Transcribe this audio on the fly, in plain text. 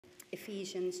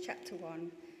Ephesians chapter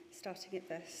 1, starting at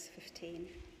verse 15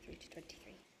 through to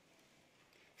 23.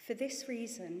 For this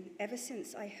reason, ever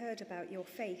since I heard about your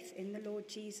faith in the Lord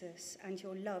Jesus and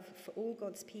your love for all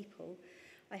God's people,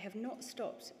 I have not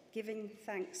stopped giving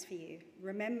thanks for you,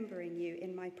 remembering you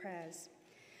in my prayers.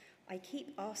 I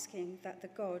keep asking that the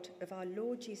God of our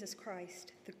Lord Jesus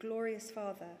Christ, the glorious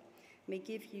Father, may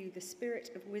give you the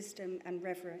spirit of wisdom and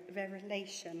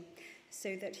revelation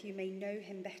so that you may know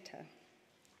him better.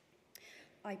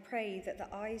 I pray that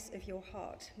the eyes of your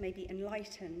heart may be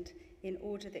enlightened in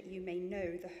order that you may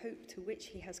know the hope to which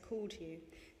he has called you,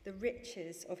 the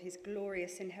riches of his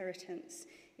glorious inheritance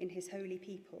in his holy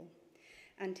people,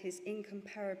 and his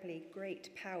incomparably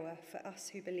great power for us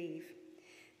who believe.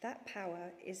 That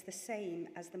power is the same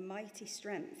as the mighty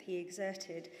strength he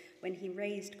exerted when he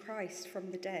raised Christ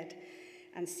from the dead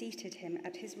and seated him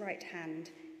at his right hand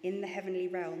in the heavenly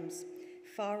realms,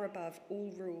 far above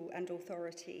all rule and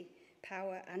authority,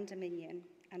 power and dominion,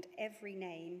 and every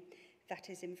name that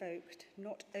is invoked,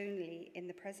 not only in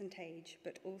the present age,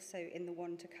 but also in the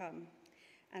one to come.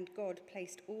 And God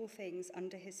placed all things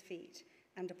under his feet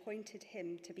and appointed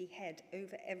him to be head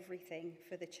over everything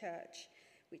for the church,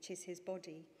 which is his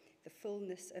body, the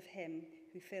fullness of him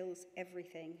who fills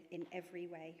everything in every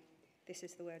way. This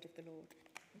is the word of the Lord.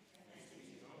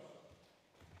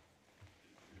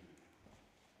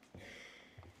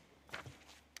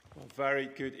 Well, very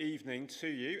good evening to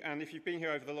you. And if you've been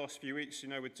here over the last few weeks, you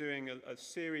know we're doing a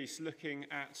series looking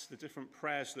at the different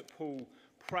prayers that Paul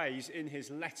prays in his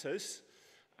letters.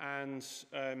 And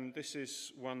this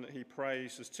is one that he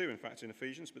prays. There's two, in fact, in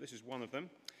Ephesians, but this is one of them.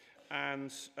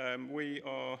 And we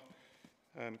are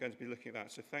going to be looking at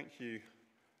that. So thank you,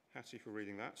 Hattie, for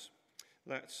reading that.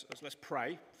 Let's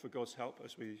pray for God's help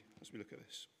as we look at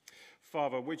this.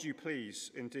 Father, would you please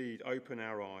indeed open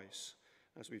our eyes,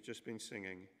 as we've just been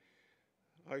singing.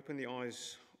 Open the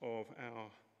eyes of our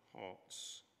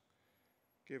hearts.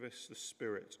 Give us the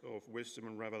spirit of wisdom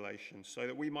and revelation so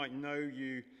that we might know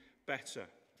you better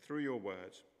through your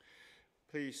word.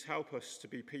 Please help us to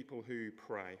be people who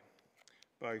pray,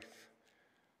 both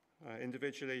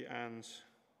individually and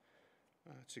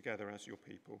together as your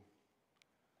people.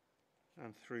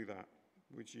 And through that,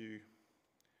 would you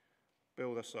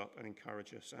build us up and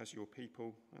encourage us as your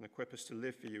people and equip us to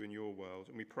live for you in your world.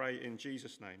 And we pray in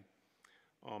Jesus' name.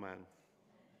 Amen.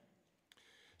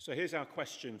 So here's our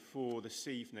question for this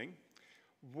evening.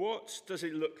 What does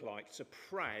it look like to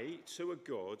pray to a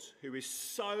God who is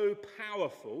so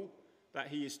powerful that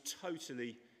he is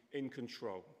totally in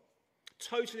control?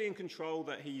 Totally in control,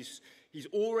 that he's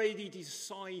already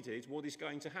decided what is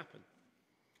going to happen.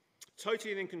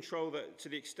 Totally in control, that to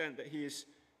the extent that he is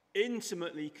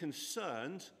intimately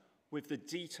concerned with the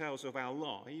details of our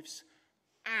lives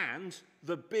and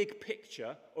the big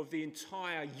picture of the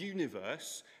entire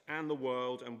universe and the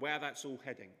world and where that's all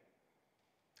heading.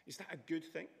 Is that a good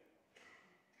thing?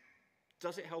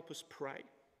 Does it help us pray?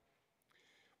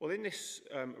 Well, in this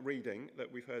reading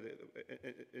that we've heard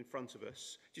in front of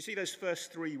us, do you see those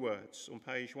first three words on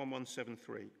page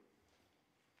 1173?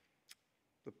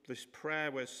 This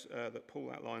prayer that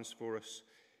Paul outlines for us,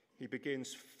 he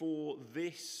begins, for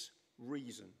this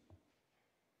reason.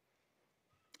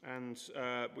 And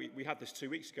we had this 2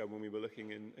 weeks ago when we were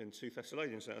looking in 2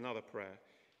 Thessalonians at another prayer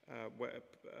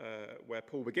where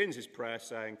Paul begins his prayer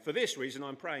saying, for this reason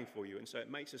I'm praying for you. And so it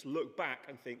makes us look back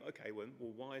and think, okay, well,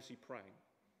 why is he praying?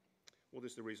 What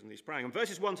is the reason he's praying? And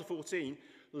verses 1 to 14,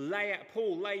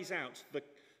 Paul lays out the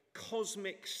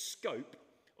cosmic scope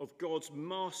of God's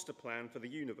master plan for the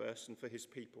universe and for his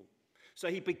people. So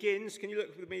he begins, can you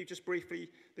look with me just briefly?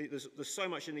 There's so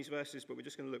much in these verses, but we're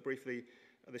just going to look briefly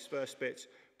at this first bit.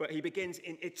 But he begins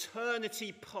in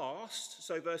eternity past.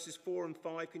 So verses 4 and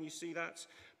 5, can you see that?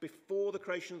 Before the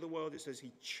creation of the world, it says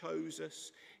he chose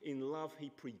us. In love, he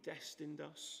predestined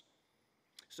us.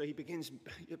 So he begins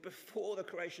before the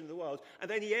creation of the world. And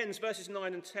then he ends verses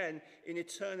 9 and 10 in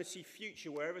eternity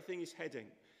future, where everything is heading.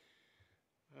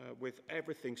 With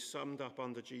everything summed up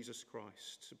under Jesus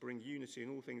Christ, to bring unity in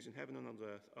all things in heaven and on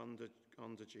earth,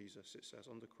 under Jesus, it says,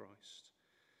 under Christ.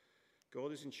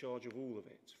 God is in charge of all of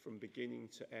it, from beginning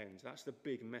to end. That's the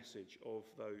big message of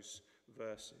those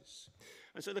verses.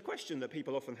 And so the question that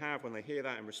people often have when they hear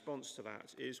that in response to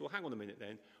that is, well, hang on a minute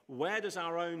then, where does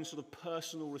our own sort of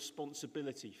personal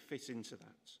responsibility fit into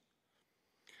that?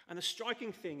 And the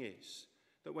striking thing is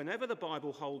that whenever the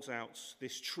Bible holds out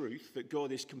this truth that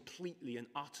God is completely and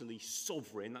utterly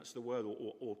sovereign, that's the word,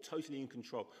 or totally in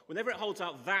control, whenever it holds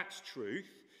out that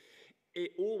truth,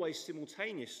 it always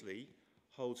simultaneously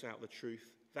holds out the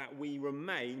truth that we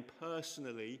remain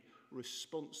personally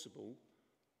responsible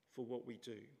for what we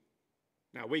do.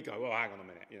 Now we go, well, hang on a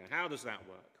minute, how does that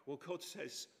work? Well, God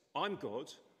says, I'm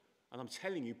God, and I'm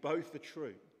telling you both are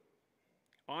true.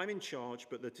 I'm in charge,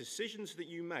 but the decisions that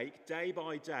you make day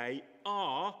by day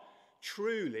are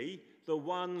truly the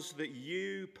ones that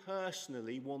you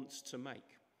personally want to make.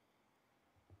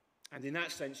 And in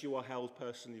that sense, you are held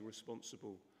personally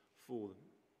responsible for them.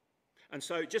 And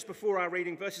so just before our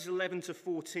reading, verses 11 to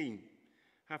 14,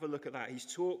 have a look at that. He's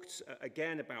talked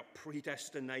again about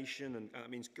predestination, and that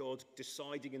means God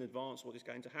deciding in advance what is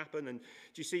going to happen. And do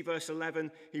you see verse 11?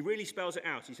 He really spells it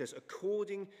out. He says,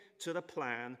 according to the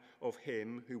plan of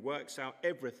him who works out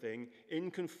everything in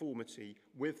conformity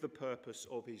with the purpose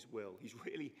of his will. He's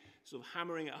really sort of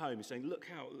hammering it home. He's saying,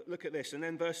 look at this. And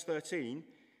then verse 13,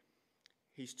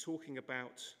 he's talking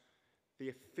about the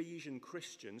Ephesian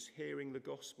Christians hearing the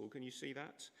gospel. Can you see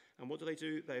that? And what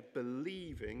do? They're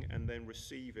believing and then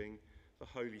receiving the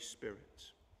Holy Spirit.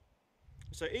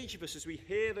 So each of us, as we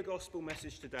hear the gospel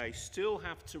message today, still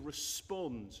have to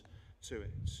respond to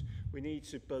it. We need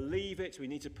to believe it. We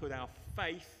need to put our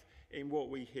faith in what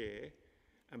we hear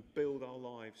and build our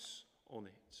lives on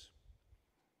it.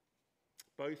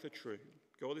 Both are true.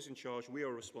 God is in charge. We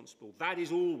are responsible. That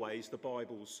is always the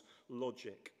Bible's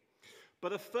logic.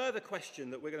 But a further question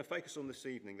that we're going to focus on this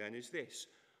evening then is this.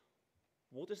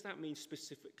 What does that mean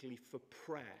specifically for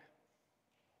prayer?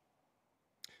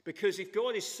 Because if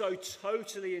God is so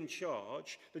totally in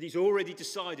charge that he's already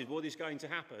decided what is going to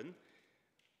happen,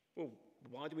 well,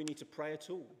 why do we need to pray at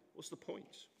all? What's the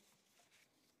point?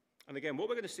 And again, what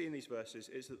we're going to see in these verses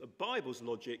is that the Bible's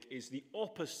logic is the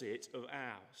opposite of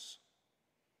ours.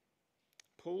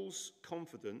 Paul's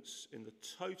confidence in the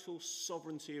total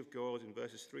sovereignty of God in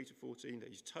verses 3 to 14, that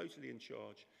he's totally in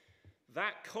charge,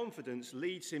 that confidence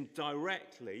leads him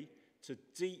directly to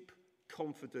deep,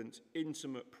 confident,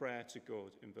 intimate prayer to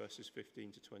God in verses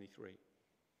 15 to 23.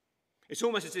 It's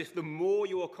almost as if the more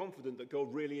you are confident that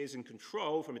God really is in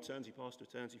control from eternity past to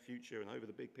eternity future and over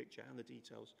the big picture and the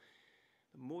details,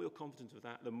 the more you're confident of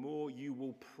that, the more you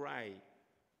will pray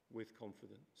with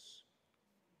confidence.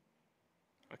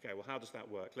 Okay, well, how does that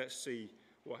work? Let's see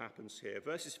what happens here.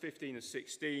 Verses 15 and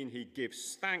 16, he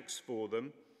gives thanks for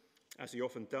them, as he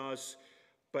often does.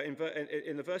 But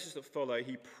in the verses that follow,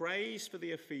 he prays for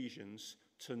the Ephesians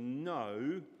to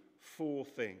know 4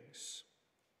 things.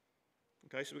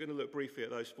 Okay, so we're going to look briefly at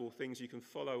those 4 things. You can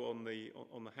follow on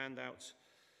the handout.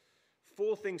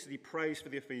 4 things that he prays for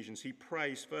the Ephesians. He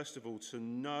prays, first of all, to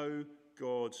know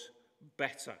God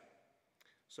better.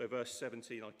 So verse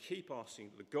 17, I keep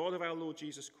asking, the God of our Lord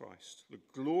Jesus Christ, the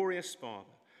glorious Father,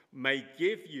 may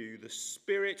give you the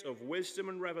spirit of wisdom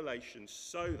and revelation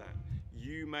so that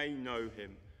you may know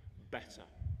him better.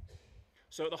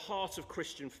 So at the heart of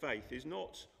Christian faith is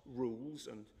not rules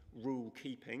and rule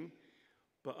keeping,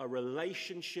 but a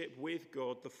relationship with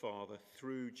God the Father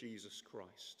through Jesus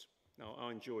Christ. Now,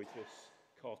 I enjoyed this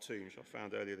cartoon, which I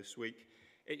found earlier this week.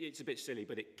 It's a bit silly,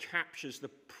 but it captures the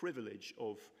privilege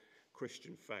of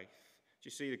Christian faith. Do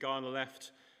you see the guy on the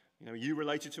left? Are you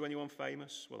related to anyone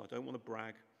famous? Well, I don't want to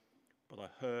brag, but I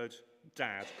heard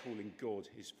Dad calling God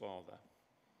his father.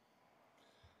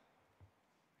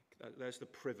 There's the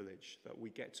privilege that we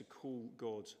get to call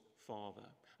God Father.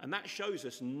 And that shows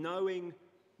us knowing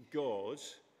God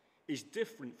is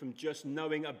different from just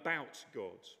knowing about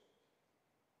God.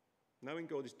 Knowing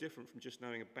God is different from just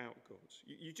knowing about God.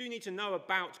 You do need to know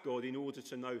about God in order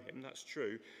to know him, that's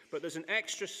true. But there's an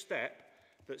extra step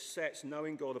that sets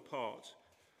knowing God apart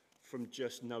from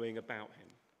just knowing about him.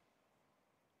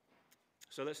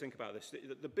 So let's think about this.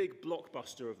 The big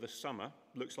blockbuster of the summer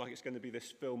looks like it's going to be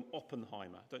this film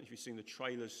Oppenheimer. I don't know if you've seen the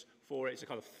trailers for it. It's a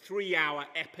kind of 3-hour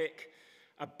epic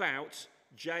about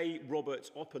J.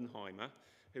 Robert Oppenheimer,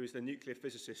 who is the nuclear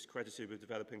physicist credited with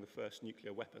developing the first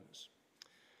nuclear weapons.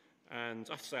 And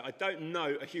I have to say, I don't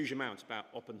know a huge amount about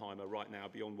Oppenheimer right now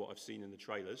beyond what I've seen in the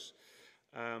trailers.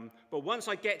 But once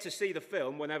I get to see the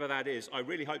film, whenever that is, I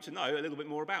really hope to know a little bit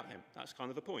more about him. That's kind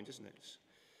of the point, isn't it?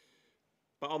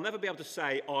 But I'll never be able to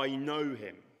say, I know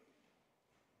him.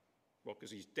 Well,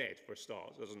 because he's dead, for a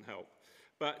start. It doesn't help.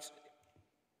 But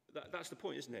that's the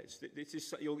point, isn't it?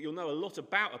 You'll know a lot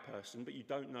about a person, but you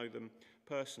don't know them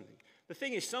personally. The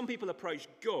thing is, some people approach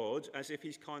God as if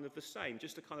he's kind of the same,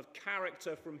 just a kind of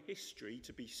character from history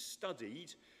to be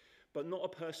studied, but not a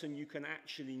person you can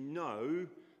actually know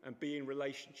and be in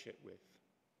relationship with.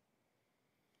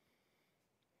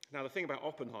 Now, the thing about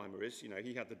Oppenheimer is,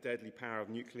 he had the deadly power of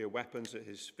nuclear weapons at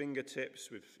his fingertips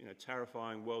with,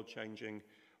 terrifying, world-changing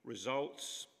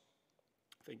results.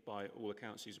 I think by all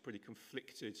accounts, he's a pretty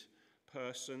conflicted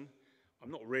person.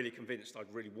 I'm not really convinced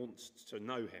I'd really want to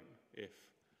know him,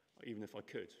 even if I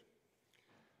could.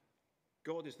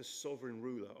 God is the sovereign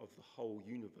ruler of the whole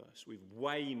universe with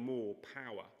way more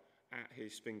power at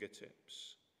his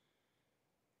fingertips.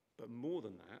 But more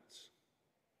than that,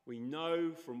 we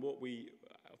know from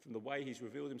the way he's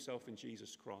revealed himself in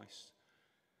Jesus Christ,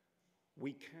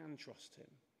 we can trust him.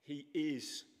 He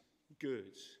is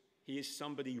good. He is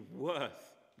somebody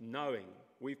worth knowing.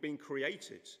 We've been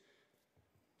created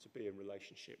to be in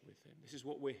relationship with him. This is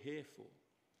what we're here for.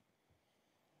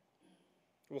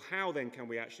 Well, how then can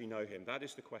we actually know him? That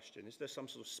is the question. Is there some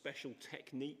sort of special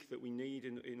technique that we need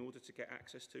in order to get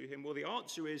access to him? Well, the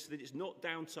answer is that it's not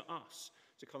down to us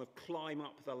to kind of climb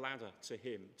up the ladder to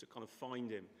him, to kind of find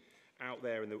him out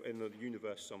there in the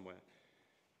universe somewhere.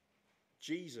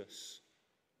 Jesus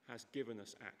has given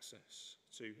us access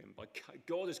to him.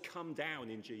 God has come down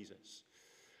in Jesus.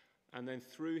 And then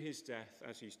through his death,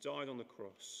 as he's died on the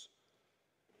cross,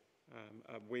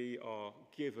 we are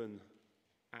given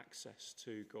access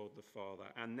to God the Father.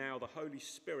 And now the Holy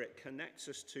Spirit connects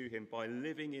us to him by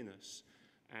living in us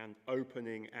and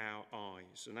opening our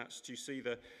eyes. And that's, do you see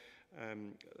that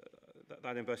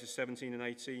in verses 17 and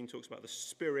 18 talks about the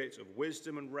spirit of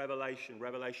wisdom and revelation.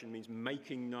 Revelation means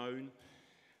making known.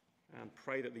 And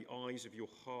pray that the eyes of your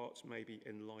heart may be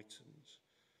enlightened.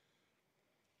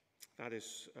 That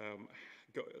is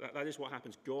what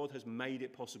happens. God has made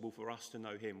it possible for us to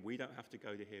know him. We don't have to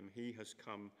go to him. He has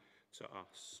come to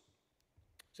us.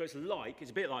 So it's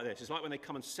a bit like this. It's like when they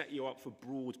come and set you up for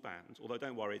broadband, although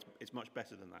don't worry, it's much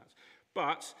better than that.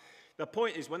 But the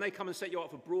point is, when they come and set you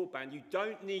up for broadband, you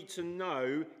don't need to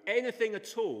know anything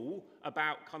at all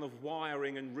about kind of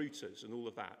wiring and routers and all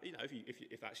of that. You know,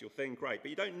 if that's your thing, great. But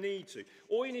you don't need to.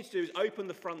 All you need to do is open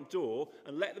the front door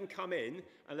and let them come in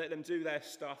and let them do their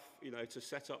stuff, you know, to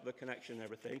set up the connection and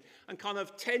everything. And kind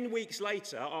of 10 weeks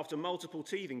later, after multiple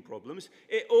teething problems,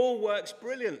 it all works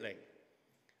brilliantly.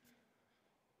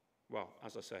 Well,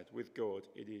 as I said, with God,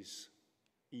 it is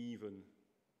even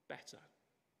better.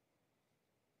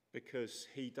 Because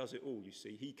he does it all, you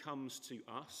see. He comes to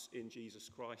us in Jesus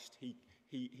Christ.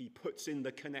 He puts in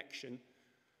the connection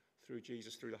through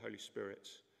Jesus, through the Holy Spirit,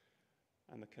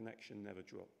 and the connection never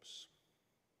drops.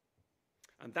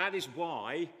 And that is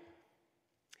why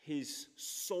his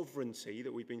sovereignty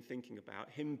that we've been thinking about,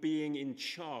 him being in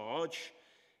charge,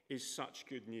 is such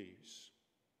good news.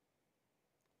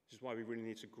 This is why we really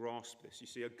need to grasp this. You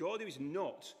see, a God who is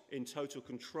not in total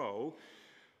control,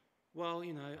 well,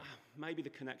 you know, maybe the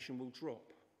connection will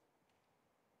drop.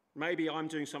 Maybe I'm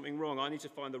doing something wrong. I need to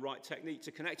find the right technique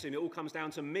to connect to him. It all comes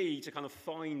down to me to kind of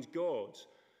find God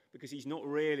because he's not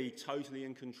really totally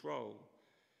in control.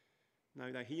 No,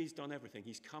 he has done everything.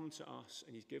 He's come to us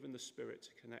and he's given the Spirit to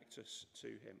connect us to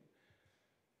him.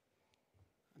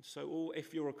 And so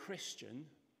if you're a Christian,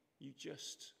 you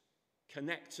just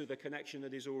connect to the connection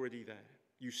that is already there.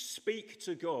 You speak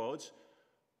to God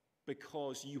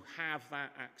because you have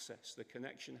that access. The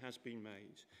connection has been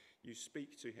made. You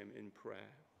speak to him in prayer.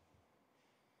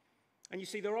 And you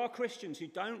see, there are Christians who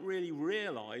don't really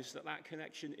realize that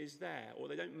connection is there, or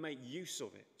they don't make use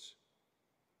of it.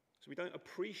 So we don't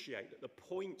appreciate that the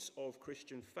point of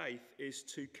Christian faith is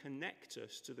to connect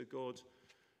us to the God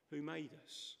who made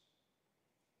us.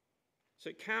 So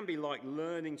it can be like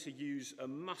learning to use a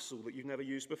muscle that you've never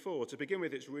used before. To begin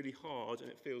with, it's really hard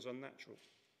and it feels unnatural.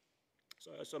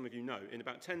 So as some of you know, in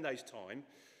about 10 days' time,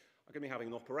 I'm going to be having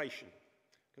an operation.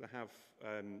 I'm going to have,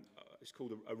 it's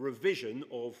called a revision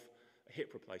of a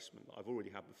hip replacement that I've already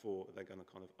had before. They're going to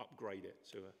kind of upgrade it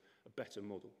to a better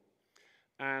model.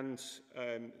 And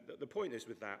the point is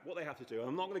with that, what they have to do, and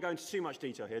I'm not going to go into too much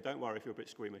detail here, don't worry if you're a bit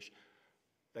squeamish,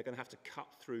 they're going to have to cut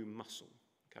through muscle,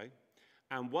 okay?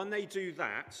 And when they do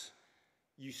that,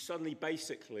 you suddenly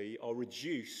basically are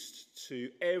reduced to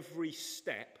every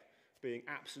step being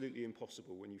absolutely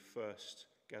impossible when you first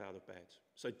get out of bed.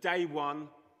 So day one,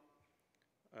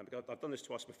 I've done this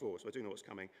twice before, so I do know what's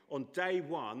coming. On day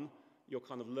one, you're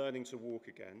kind of learning to walk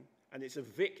again, and it's a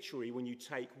victory when you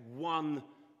take one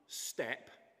step,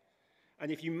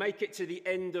 and if you make it to the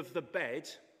end of the bed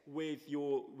with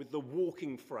the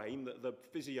walking frame that the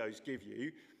physios give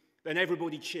you, then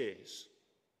everybody cheers.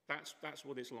 That's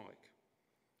what it's like.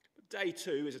 But day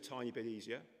two is a tiny bit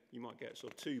easier. You might get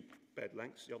sort of 2 bed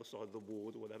lengths, the other side of the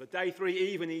ward or whatever. Day 3,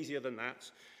 even easier than that.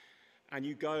 And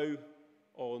you go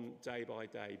on day by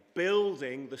day,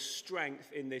 building the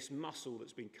strength in this muscle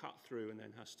that's been cut through and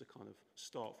then has to kind of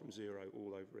start from zero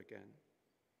all over again.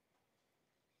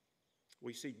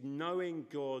 We see knowing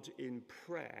God in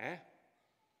prayer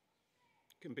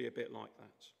can be a bit like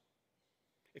that.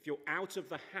 If you're out of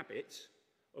the habit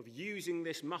of using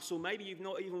this muscle, maybe you've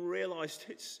not even realized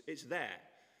it's there.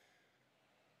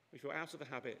 if you're out of the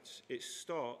habit, it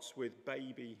starts with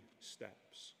baby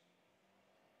steps.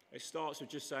 It starts with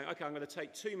just saying, okay, I'm going to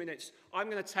take 2 minutes. I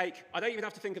don't even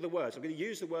have to think of the words. I'm going to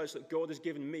use the words that God has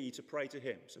given me to pray to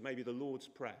him. So maybe the Lord's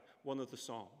Prayer, one of the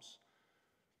Psalms.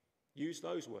 Use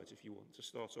those words if you want to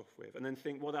start off with. And then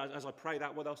think, as I pray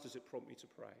that, what else does it prompt me to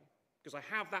pray? Because I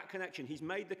have that connection. He's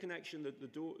made the connection,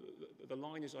 the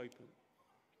line is open.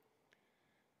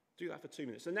 Do that for 2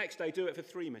 minutes. The next day, do it for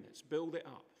 3 minutes. Build it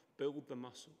up. Build the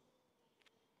muscle.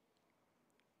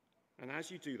 And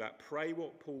as you do that, pray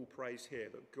what Paul prays here,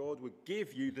 that God would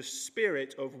give you the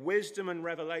spirit of wisdom and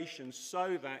revelation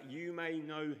so that you may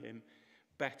know him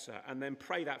better. And then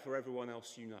pray that for everyone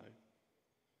else you know.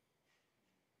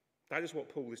 That is what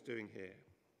Paul is doing here,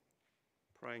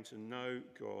 praying to know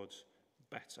God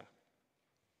better.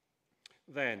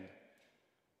 Then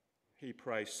he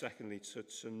prays, secondly,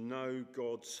 to know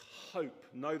God's hope,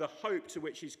 know the hope to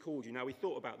which he's called you. Now, we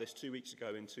thought about this 2 weeks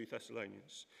ago in 2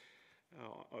 Thessalonians.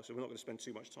 So we're not going to spend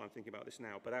too much time thinking about this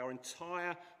now, but our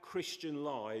entire Christian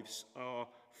lives are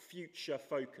future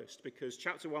focused, because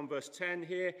chapter 1 verse 10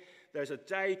 here, there's a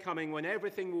day coming when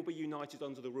everything will be united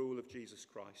under the rule of Jesus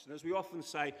Christ. And as we often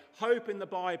say, hope in the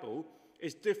Bible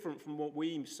is different from what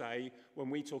we say when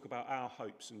we talk about our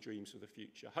hopes and dreams for the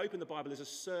future. Hope in the Bible is a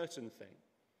certain thing.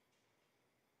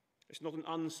 It's not an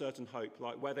uncertain hope,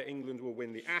 like whether England will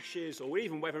win the Ashes or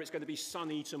even whether it's going to be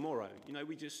sunny tomorrow. You know,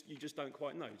 you just don't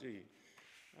quite know, do you?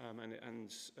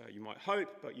 You might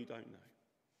hope, but you don't know.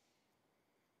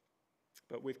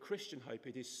 But with Christian hope,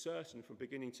 it is certain from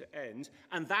beginning to end.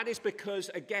 And that is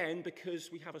because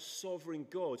we have a sovereign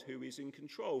God who is in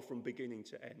control from beginning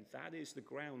to end. That is the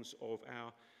grounds of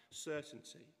our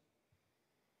certainty.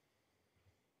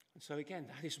 And so again,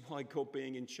 that is why God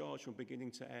being in charge from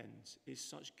beginning to end is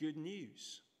such good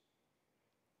news.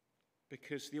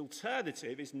 Because the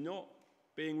alternative is not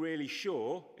being really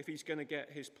sure if he's going to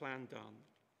get his plan done.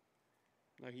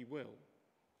 No, he will.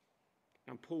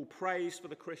 And Paul prays for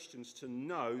the Christians to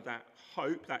know that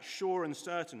hope, that sure and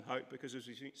certain hope, because as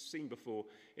we've seen before,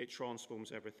 it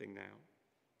transforms everything now.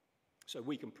 So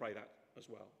we can pray that as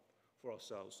well for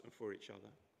ourselves and for each other.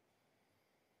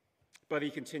 But he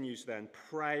continues then,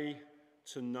 pray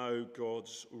to know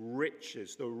God's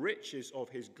riches, the riches of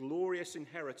his glorious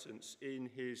inheritance in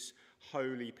his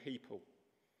holy people.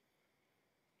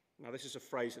 Now, this is a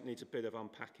phrase that needs a bit of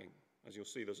unpacking. As you'll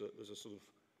see, there's a sort of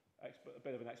a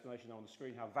bit of an explanation on the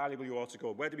screen, how valuable you are to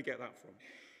God. Where do we get that from?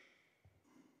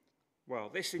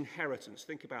 Well, this inheritance,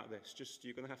 think about this.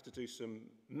 You're going to have to do some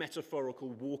metaphorical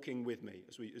walking with me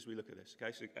as we look at this.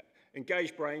 Okay, so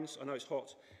engage brains. I know it's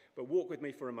hot, but walk with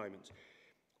me for a moment.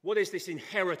 What is this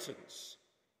inheritance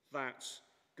that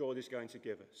God is going to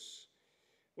give us?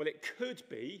 Well, it could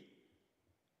be,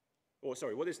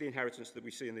 what is the inheritance that we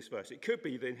see in this verse? It could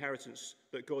be the inheritance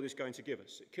that God is going to give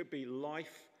us. It could be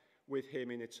life with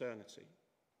him in eternity.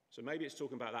 So maybe it's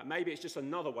talking about that. Maybe it's just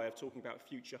another way of talking about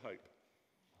future hope.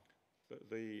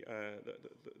 The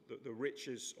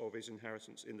riches of his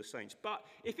inheritance in the saints. But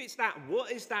if it's that,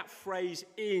 what is that phrase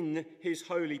in his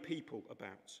holy people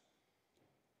about?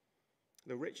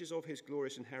 The riches of his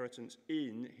glorious inheritance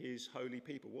in his holy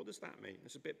people. What does that mean?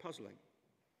 It's a bit puzzling.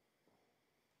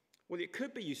 Well, it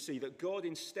could be, you see, that God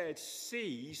instead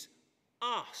sees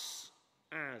us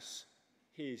as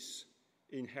his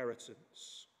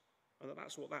inheritance. And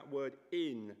that's what that word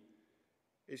in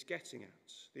is getting at.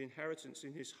 The inheritance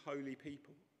in his holy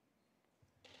people.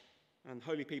 And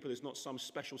holy people is not some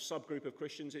special subgroup of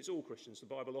Christians, it's all Christians. The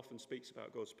Bible often speaks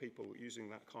about God's people using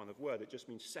that kind of word. It just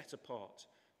means set apart,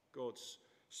 God's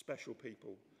special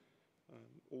people,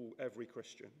 every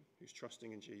Christian who's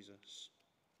trusting in Jesus.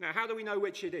 Now, how do we know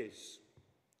which it is?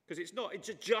 Because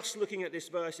it's just looking at this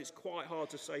verse, it's quite hard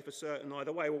to say for certain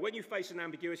either way. Well, when you face an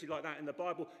ambiguity like that in the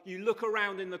Bible, you look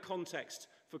around in the context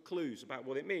for clues about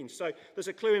what it means. So there's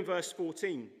a clue in verse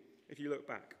 14, if you look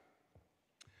back,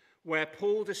 where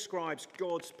Paul describes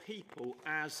God's people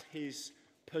as his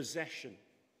possession.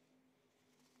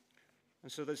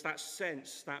 And so there's that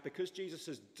sense that because Jesus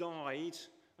has died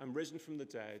and risen from the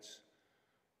dead,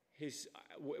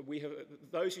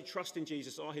 those who trust in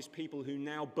Jesus are his people who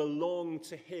now belong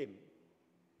to him.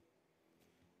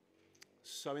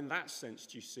 So in that sense,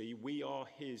 do you see, we are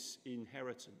his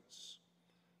inheritance.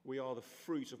 We are the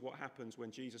fruit of what happens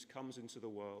when Jesus comes into the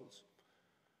world.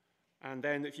 And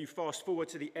then if you fast forward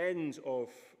to the end of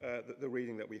the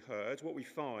reading that we heard, what we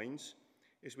find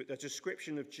is with the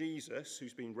description of Jesus,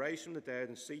 who's been raised from the dead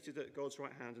and seated at God's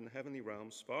right hand in the heavenly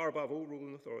realms, far above all rule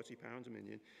and authority, power and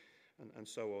dominion, and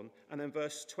so on. And then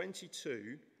verse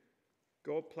 22,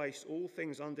 God placed all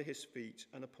things under his feet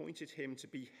and appointed him to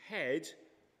be head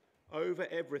over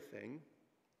everything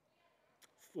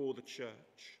for the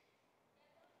church.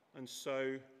 And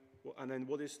then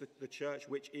what is the church?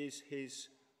 Which is his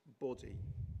body,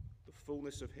 the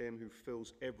fullness of him who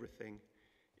fills everything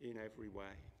in every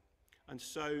way. And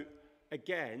so,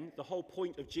 again, the whole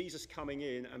point of Jesus coming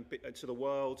in to the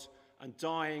world and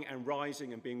dying and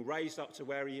rising and being raised up to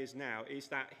where he is now is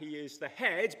that he is the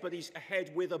head, but he's a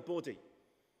head with a body.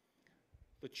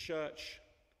 The church,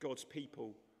 God's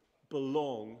people,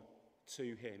 belong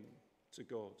to him, to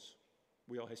God.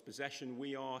 We are his possession.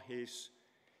 We are his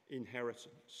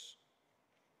inheritance.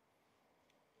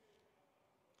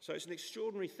 So it's an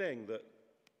extraordinary thing that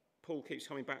Paul keeps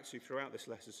coming back to throughout this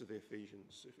letter to the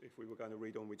Ephesians. If we were going to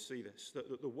read on, we'd see this.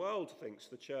 That the world thinks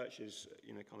the church is,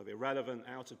 kind of irrelevant,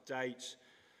 out of date,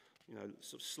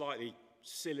 sort of slightly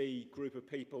silly group of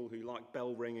people who like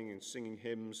bell ringing and singing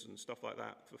hymns and stuff like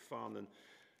that for fun.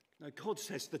 And God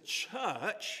says the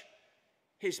church,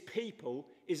 his people,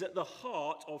 is at the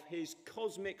heart of his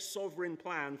cosmic sovereign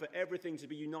plan for everything to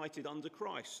be united under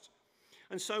Christ.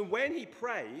 And so when he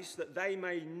prays that they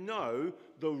may know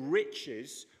the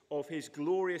riches of his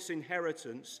glorious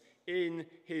inheritance in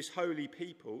his holy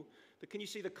people, can you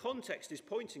see the context is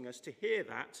pointing us to hear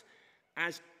that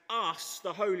as us,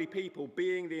 the holy people,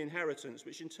 being the inheritance,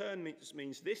 which in turn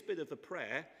means this bit of the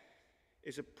prayer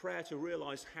is a prayer to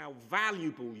realize how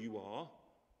valuable you are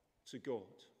to God.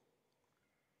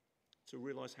 To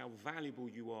realize how valuable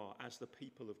you are as the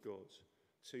people of God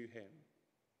to him.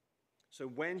 So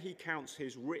when he counts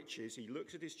his riches, he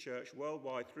looks at his church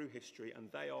worldwide through history, and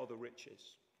they are the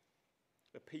riches.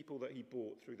 The people that he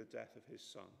bought through the death of his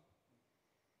son.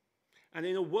 And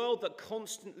in a world that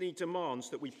constantly demands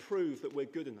that we prove that we're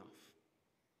good enough,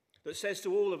 that says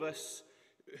to all of us,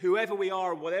 whoever we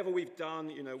are, whatever we've done,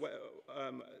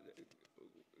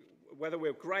 whether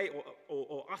we're great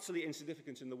or utterly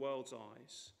insignificant in the world's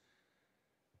eyes,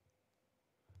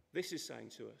 this is saying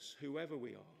to us, whoever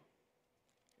we are,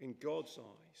 in God's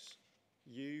eyes,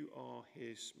 you are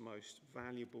his most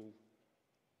valuable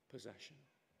possession.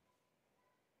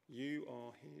 You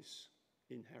are his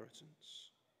inheritance.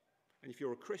 And if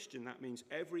you're a Christian, that means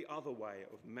every other way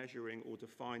of measuring or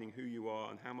defining who you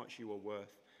are and how much you are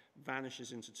worth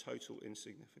vanishes into total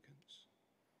insignificance.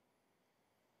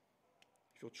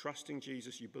 If you're trusting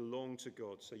Jesus, you belong to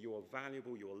God. So you are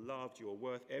valuable, you are loved, you are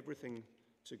worth everything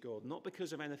to God. Not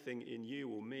because of anything in you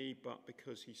or me, but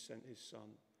because he sent his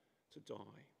son to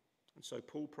die. And so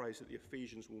Paul prays that the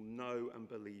Ephesians will know and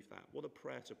believe that. What a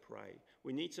prayer to pray.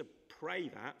 We need to pray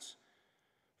that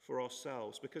for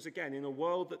ourselves. Because again, in a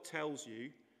world that tells you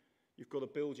you've got to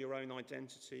build your own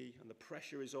identity and the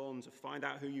pressure is on to find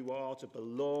out who you are, to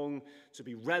belong, to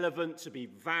be relevant, to be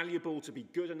valuable, to be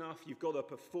good enough, you've got to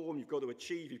perform, you've got to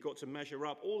achieve, you've got to measure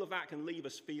up. All of that can leave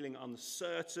us feeling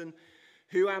uncertain.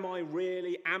 Who am I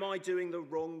really? Am I doing the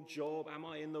wrong job? Am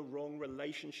I in the wrong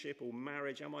relationship or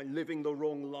marriage? Am I living the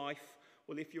wrong life?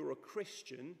 Well, if you're a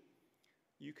Christian,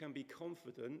 you can be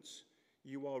confident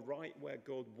you are right where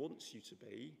God wants you to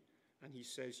be, and he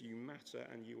says you matter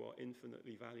and you are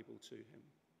infinitely valuable to him.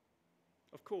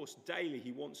 Of course, daily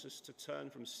he wants us to turn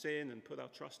from sin and put our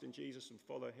trust in Jesus and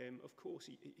follow him. Of course,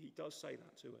 he does say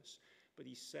that to us. But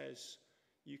he says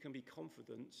you can be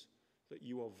confident that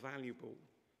you are valuable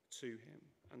to him.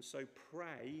 And so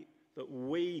pray that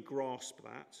we grasp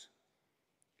that,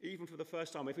 even for the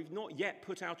first time. If we've not yet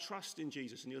put our trust in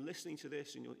Jesus, and you're listening to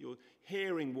this and you're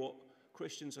hearing what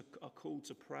Christians are called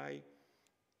to pray,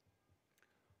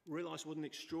 realize what an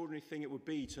extraordinary thing it would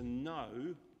be to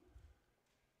know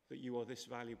that you are this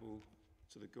valuable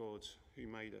to the God who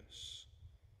made us.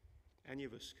 Any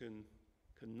of us can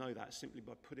know that simply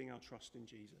by putting our trust in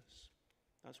Jesus.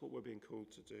 That's what we're being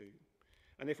called to do.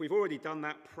 And if we've already done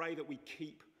that, pray that we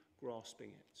keep grasping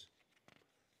it,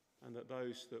 and that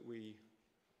those that we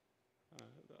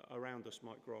around us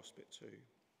might grasp it too.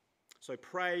 So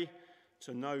pray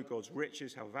to know God's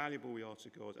riches, how valuable we are to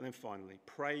God. And then finally,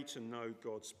 pray to know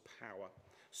God's power.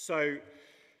 So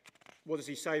what does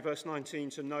he say? Verse 19,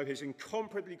 to know his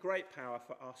incomparably great power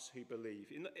for us who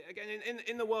believe.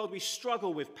 In the world, we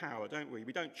struggle with power, don't we?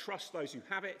 We don't trust those who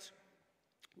have it.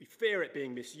 We fear it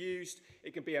being misused.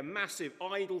 It can be a massive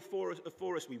idol for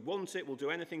us. We want it. We'll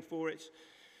do anything for it.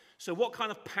 So what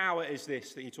kind of power is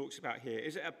this that he talks about here?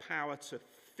 Is it a power to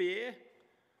fear?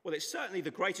 Well, it's certainly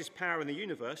the greatest power in the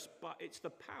universe, but it's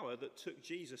the power that took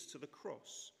Jesus to the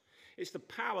cross. It's the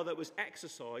power that was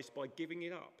exercised by giving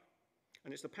it up.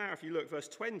 And it's the power, if you look, verse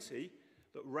 20,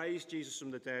 that raised Jesus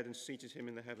from the dead and seated him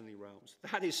in the heavenly realms.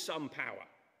 That is some power,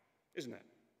 isn't it?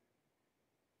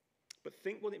 But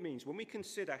think what it means. When we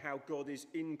consider how God is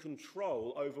in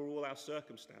control over all our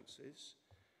circumstances,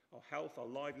 our health, our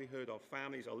livelihood, our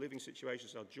families, our living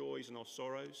situations, our joys and our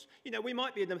sorrows. You know, we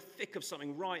might be in the thick of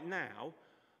something right now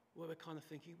where we're kind of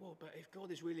thinking, well, but if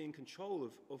God is really in control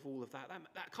of all of that,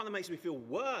 that kind of makes me feel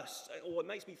worse, or it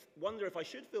makes me wonder if I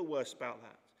should feel worse about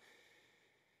that.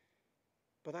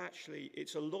 But actually,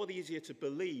 it's a lot easier to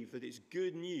believe that it's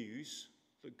good news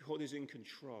that God is in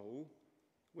control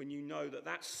when you know that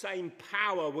that same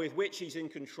power with which he's in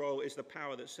control is the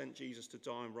power that sent Jesus to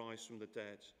die and rise from the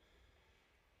dead.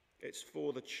 It's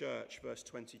for the church, verse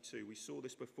 22. We saw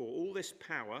this before. All this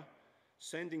power,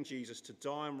 sending Jesus to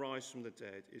die and rise from the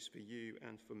dead, is for you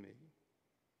and for me.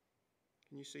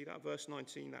 Can you see that? Verse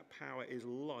 19, that power is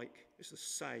it's the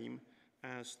same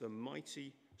as the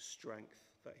mighty strength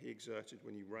that he exerted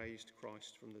when he raised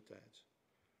Christ from the dead.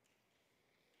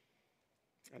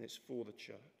 And it's for the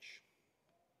church.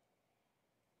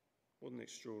 What an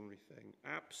extraordinary thing.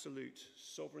 Absolute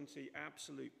sovereignty,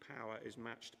 absolute power is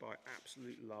matched by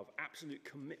absolute love, absolute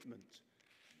commitment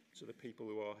to the people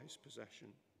who are his possession.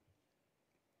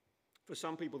 For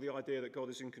some people, the idea that God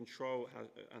is in control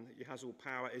and he has all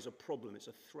power is a problem, it's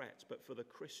a threat. But for the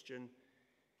Christian,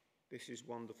 this is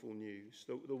wonderful news.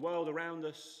 The world around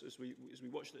us, as we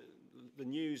watch the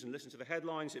news and listen to the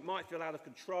headlines, it might feel out of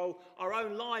control. Our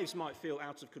own lives might feel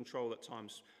out of control at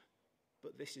times.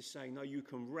 But this is saying, no, you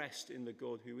can rest in the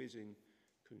God who is in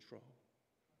control.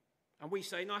 And we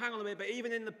say, no, hang on a minute, but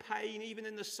even in the pain, even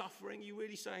in the suffering, you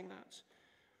really saying that?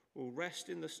 Well, rest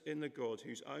in the God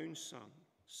whose own Son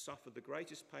suffered the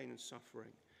greatest pain and suffering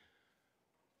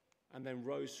and then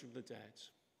rose from the dead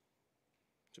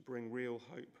to bring real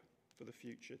hope for the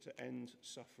future, to end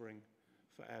suffering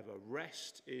forever.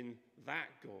 Rest in that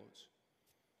God,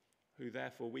 who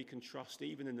therefore we can trust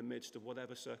even in the midst of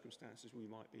whatever circumstances we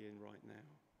might be in right now.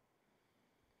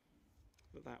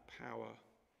 That power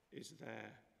is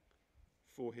there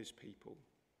for his people,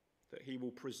 that he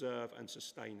will preserve and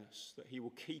sustain us, that he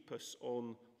will keep us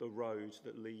on the road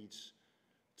that leads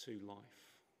to life.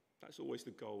 That's always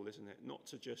the goal, isn't it? Not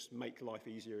to just make life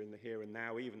easier in the here and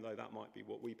now, even though that might be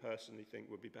what we personally think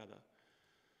would be better.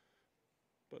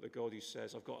 But the God who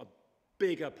says, I've got a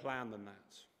bigger plan than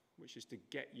that, which is to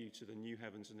get you to the new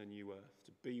heavens and the new earth,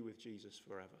 to be with Jesus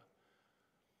forever.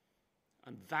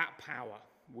 And that power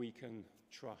we can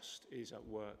trust is at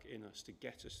work in us to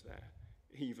get us there,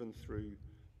 even through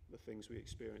the things we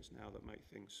experience now that make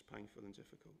things painful and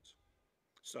difficult.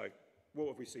 So, what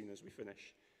have we seen as we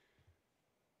finish?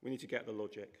 We need to get the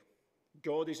logic.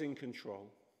 God is in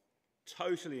control,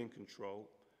 totally in control.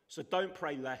 So don't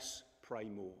pray less, pray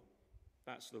more.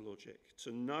 That's the logic.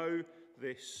 To know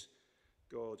this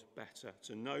God better,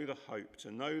 to know the hope,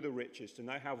 to know the riches, to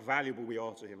know how valuable we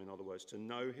are to him, in other words, to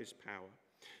know his power.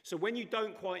 So when you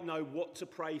don't quite know what to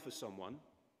pray for someone,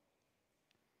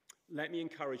 let me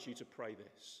encourage you to pray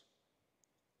this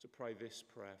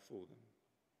prayer for them.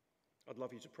 I'd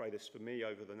love you to pray this for me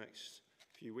over the next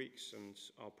few weeks, and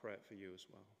I'll pray it for you as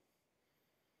well.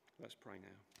 Let's pray now.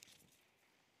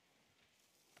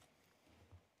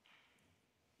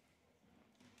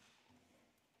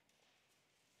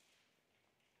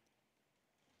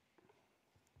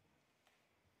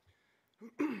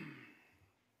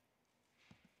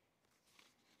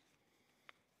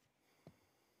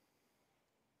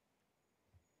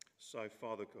 So,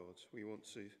 Father God, we want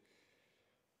to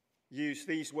use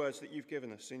these words that you've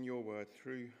given us in your word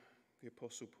through the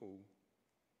Apostle Paul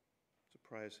to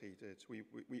pray as he did.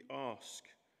 We ask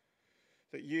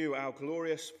that you, our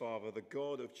glorious Father, the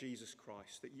God of Jesus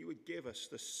Christ, that you would give us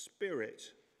the spirit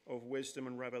of wisdom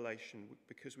and revelation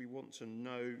because we want to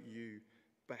know you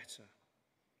better.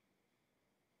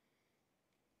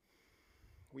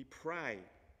 We pray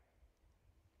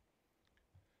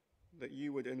that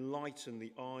you would enlighten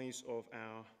the eyes of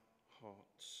our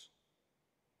hearts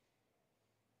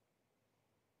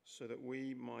so that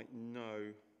we might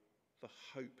know the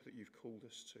hope that you've called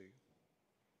us to.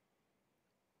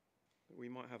 That we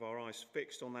might have our eyes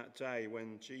fixed on that day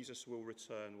when Jesus will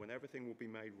return, when everything will be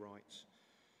made right,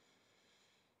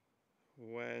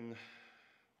 when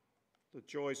the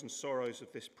joys and sorrows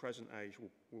of this present age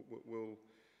will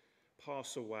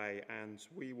pass away and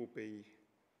we will be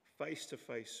face to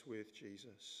face with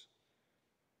Jesus.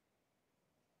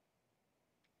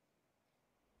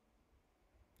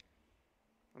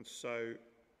 And so,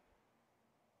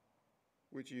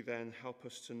 would you then help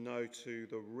us to know too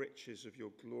the riches of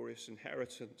your glorious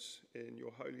inheritance in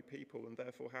your holy people, and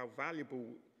therefore how valuable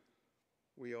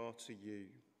we are to you,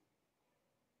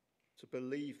 to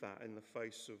believe that in the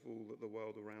face of all that the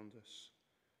world around us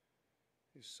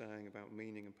is saying about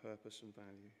meaning and purpose and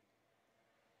value.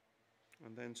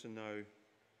 And then to know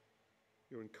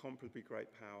your incomparably great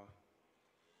power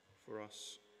for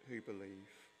us who believe.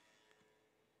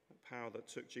 That power that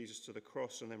took Jesus to the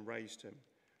cross and then raised him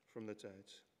from the dead,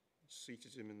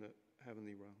 seated him in the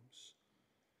heavenly realms.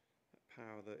 That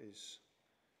power that is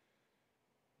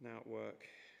now at work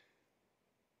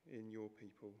in your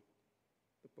people,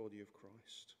 the body of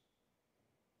Christ.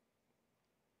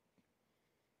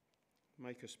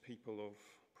 Make us people of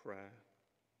prayer.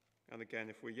 And again,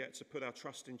 if we're yet to put our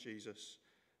trust in Jesus,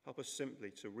 help us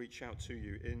simply to reach out to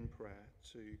you in prayer,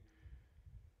 to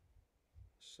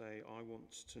say, I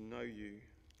want to know you,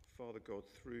 Father God,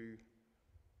 through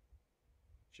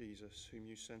Jesus, whom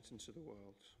you sent into the world.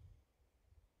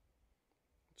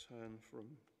 Turn from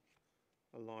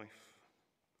a life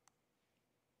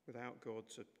without God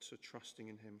to trusting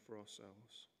in him for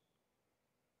ourselves.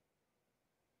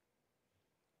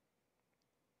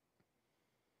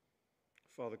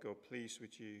 Father God, please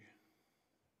would you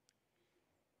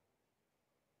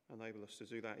enable us to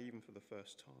do that even for the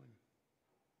first time.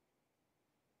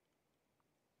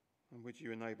 And would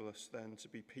you enable us then to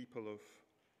be people of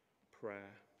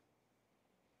prayer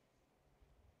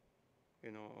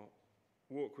in our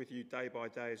walk with you day by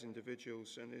day as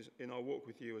individuals and in our walk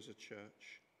with you as a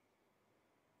church,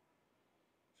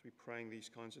 to be praying these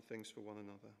kinds of things for one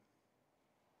another.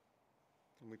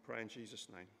 And we pray in Jesus'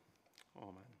 name.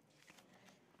 Amen.